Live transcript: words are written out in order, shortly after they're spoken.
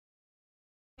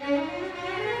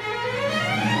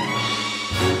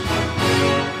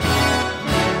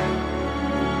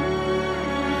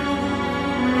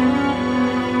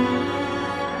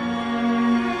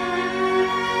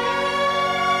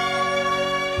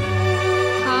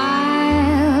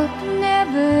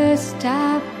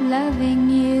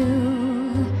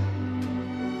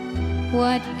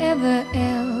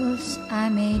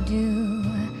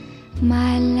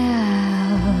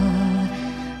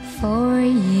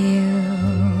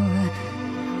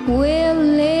will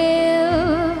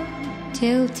live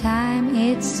till time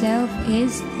itself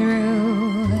is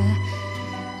through.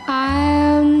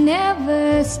 I'll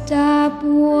never stop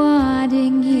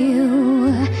wanting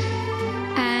you,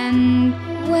 and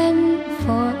when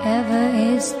forever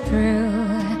is through,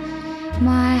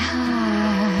 my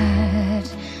heart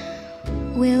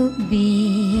will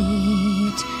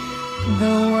beat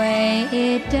the way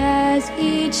it does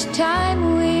each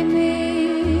time we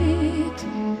meet.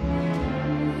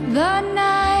 The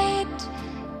night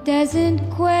doesn't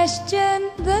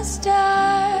question the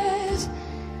stars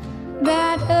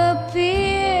that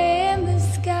appear in the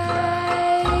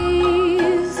skies.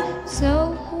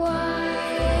 So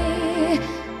why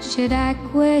should I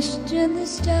question the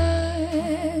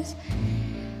stars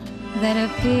that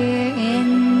appear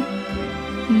in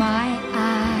my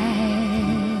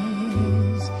eyes?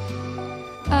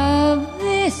 Of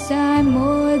this I'm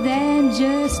more than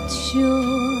just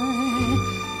sure.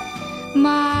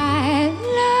 My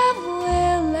love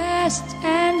will last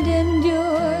and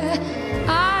endure.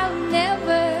 I'll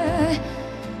never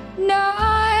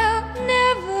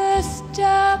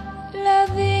stop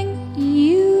loving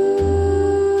you.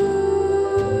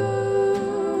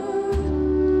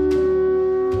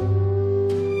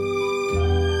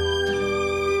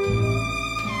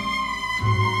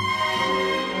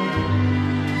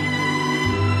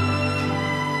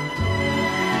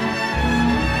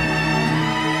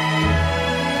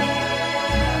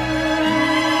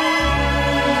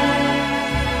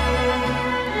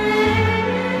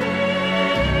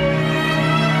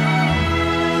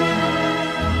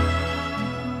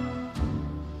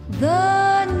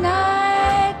 The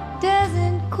night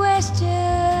doesn't question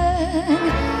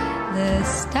the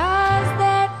stars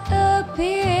that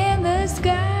appear in the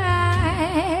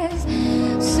skies.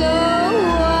 So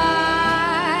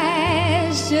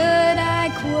why should I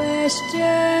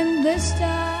question the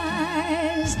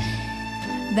stars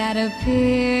that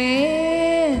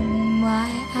appear in my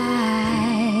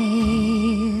eyes?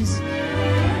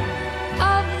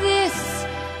 Of this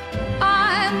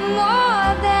I'm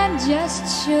more than just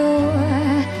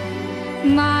sure.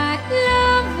 My